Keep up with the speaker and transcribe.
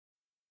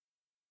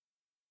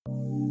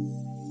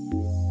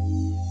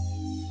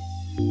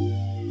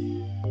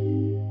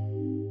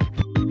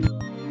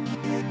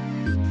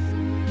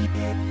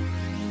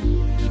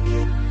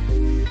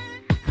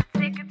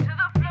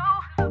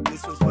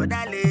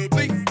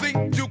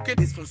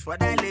This one's for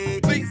that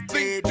lady.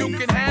 Think you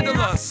can handle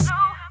us.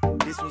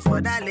 This one's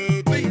for that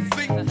lady.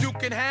 Think you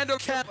can handle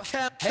Camp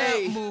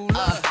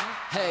Mulla.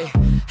 Hey,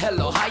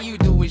 hello, how you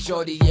doing,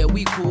 shorty? Yeah,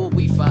 we cool,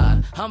 we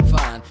fine. I'm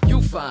fine,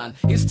 you fine.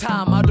 It's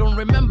time. I don't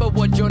remember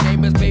what your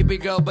name is, baby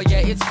girl, but yeah,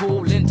 it's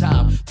cool. In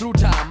time, through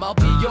time, I'll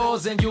be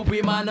yours and you'll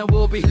be mine, and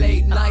we'll be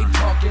late night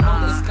talking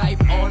on the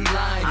Skype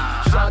online.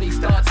 Shorty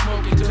starts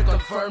smoking to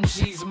confirm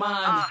she's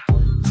mine.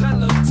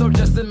 So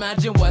just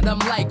imagine what I'm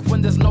like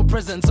when there's no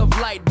presence of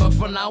light. But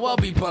for now I'll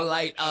be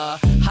polite.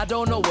 I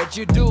don't know what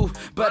you do,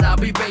 but I'll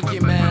be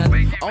baking, man.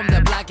 On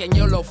the black and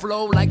yellow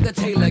flow like the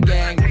Taylor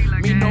gang.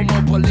 Me no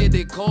more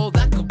political,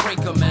 that could break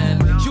a man.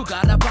 You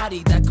got a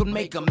body that could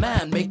make a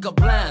man make a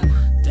plan.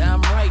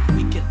 Damn right,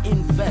 we can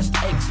invest,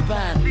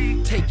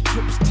 expand. Take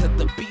trips to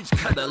the beach,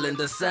 cuddle in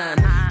the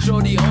sand.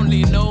 Shorty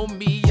only know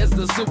me as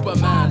the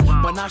Superman,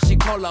 but now she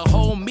call her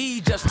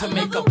homie just to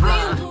make a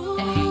plan.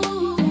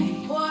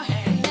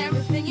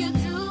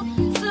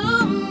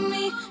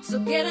 So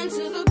get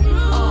into the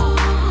groove,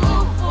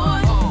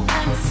 boy.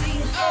 Let me see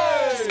it.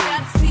 Just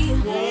gotta see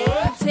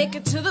it. Take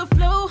it to the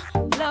flow,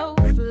 flow,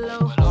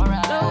 flow, flow,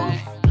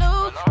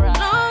 flow,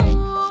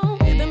 flow.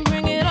 Then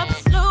bring it up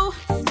slow,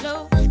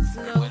 slow,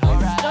 slow,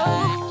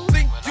 slow.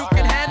 Think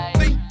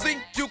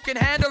you can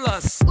handle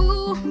us.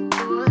 Ooh,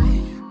 boy.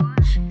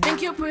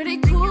 Think you're pretty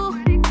cool,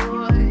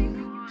 boy.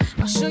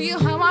 I'll show you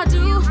how I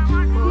do,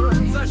 boy.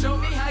 So show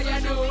me how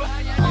you do.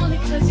 Only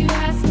 'cause you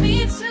asked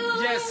me to.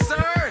 Yes,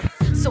 sir.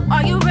 So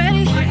are you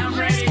ready? I'm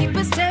ready. Just keep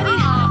it steady.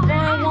 Boy,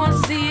 I wanna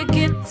see you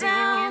get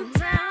down.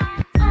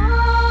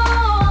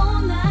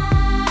 All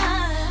night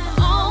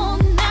long.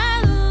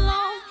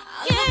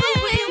 Yeah. I love the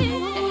way you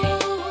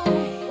move,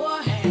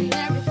 boy, and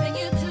everything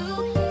you do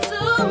to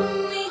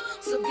me.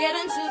 So get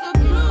into the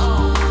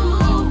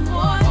groove,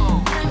 boy.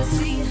 Let me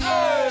see it.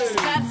 Just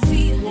gotta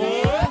see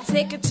it.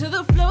 Take it to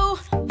the flow,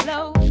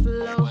 flow,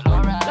 flow,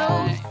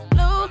 flow,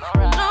 flow,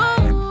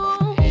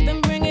 flow. Then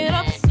bring it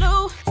up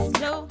slow,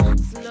 slow,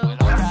 slow.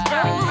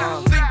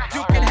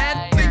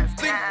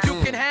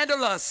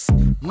 Us.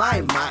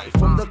 My,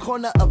 from the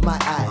corner of my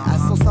eye, I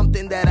saw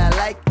something that I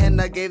like and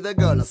I gave the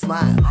girl a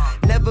smile.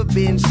 Never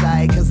been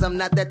shy, 'cause I'm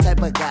not that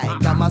type of guy.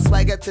 Got my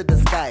swagger to the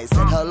sky,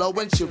 said hello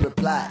when she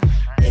replied.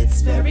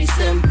 It's very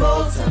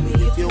simple, tell me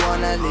if you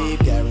wanna leave.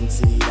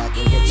 Guaranteed I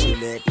can get you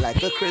lit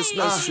like a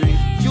Christmas tree.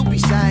 You be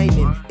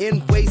shining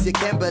in ways you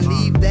can't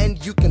believe. Then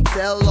you can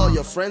tell all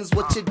your friends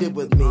what you did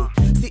with me.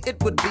 See,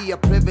 it would be a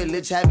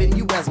privilege having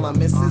you as my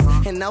missus.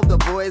 And now the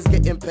boys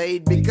getting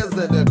paid because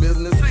of the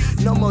business.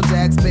 No more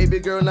jacks, baby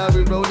girl, now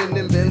we rolling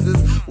in Benzes.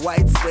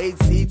 White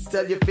suede seats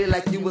till you feel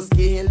like you was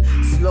skiing.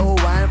 Slow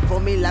wine for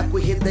me like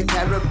we hit the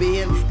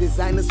Caribbean.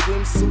 Designer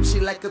swimsuit, she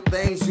like the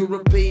things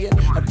European.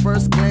 At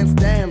first glance,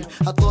 damn,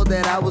 I thought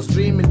that I was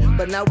dreaming.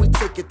 But now we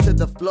take it to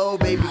the flow,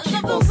 baby,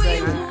 keep on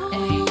singing.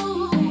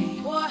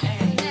 Boy,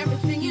 and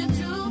everything you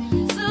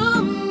do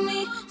to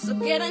me. So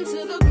get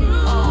into the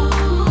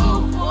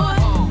groove, boy.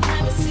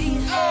 Let me see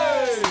it.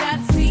 Just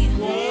gotta see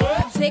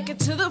it. Take it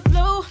to the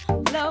flow,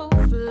 flow, flow,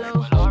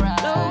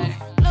 flow,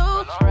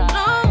 flow,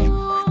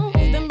 flow.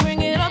 Then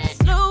bring it up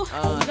slow,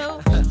 slow,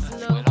 slow,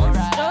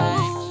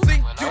 slow.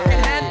 Think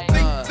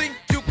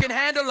you can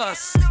handle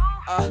us.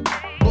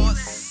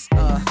 Boss,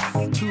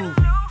 2,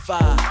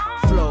 5.